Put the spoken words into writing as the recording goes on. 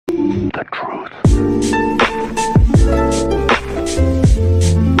the truth.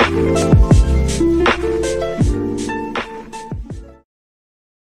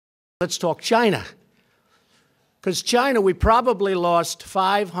 Let's talk China. Because China, we probably lost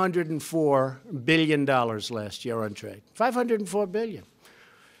 $504 billion last year on trade. $504 billion.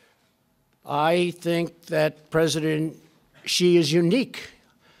 I think that President Xi is unique.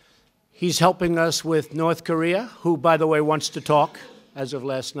 He's helping us with North Korea, who, by the way, wants to talk. As of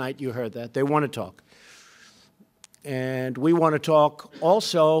last night, you heard that. They want to talk. And we want to talk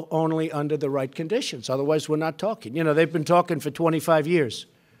also only under the right conditions. Otherwise, we're not talking. You know, they've been talking for 25 years.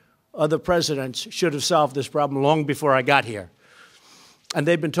 Other presidents should have solved this problem long before I got here. And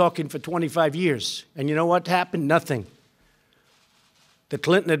they've been talking for 25 years. And you know what happened? Nothing. The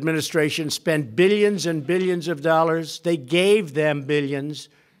Clinton administration spent billions and billions of dollars. They gave them billions.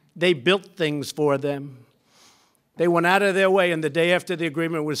 They built things for them. They went out of their way, and the day after the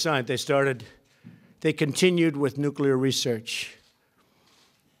agreement was signed, they continued with nuclear research.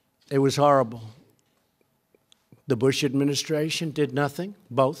 It was horrible. The Bush administration did nothing,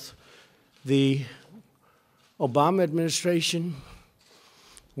 both. The Obama administration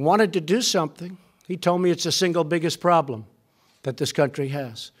wanted to do something. He told me it's the single biggest problem that this country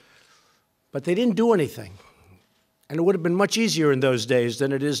has. But they didn't do anything. And it would have been much easier in those days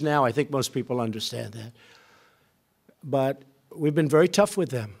than it is now. I think most people understand that. But we've been very tough with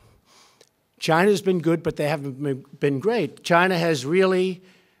them. China's been good, but they haven't been great. China has really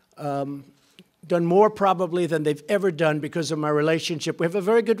done more probably than they've ever done because of my relationship. We have a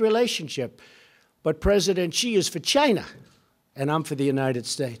very good relationship. But President Xi is for China, and I'm for the United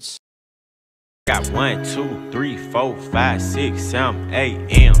States. Got 1, 2, 3, 4, 5, 6, 7, 8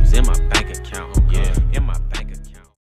 M's in my bank.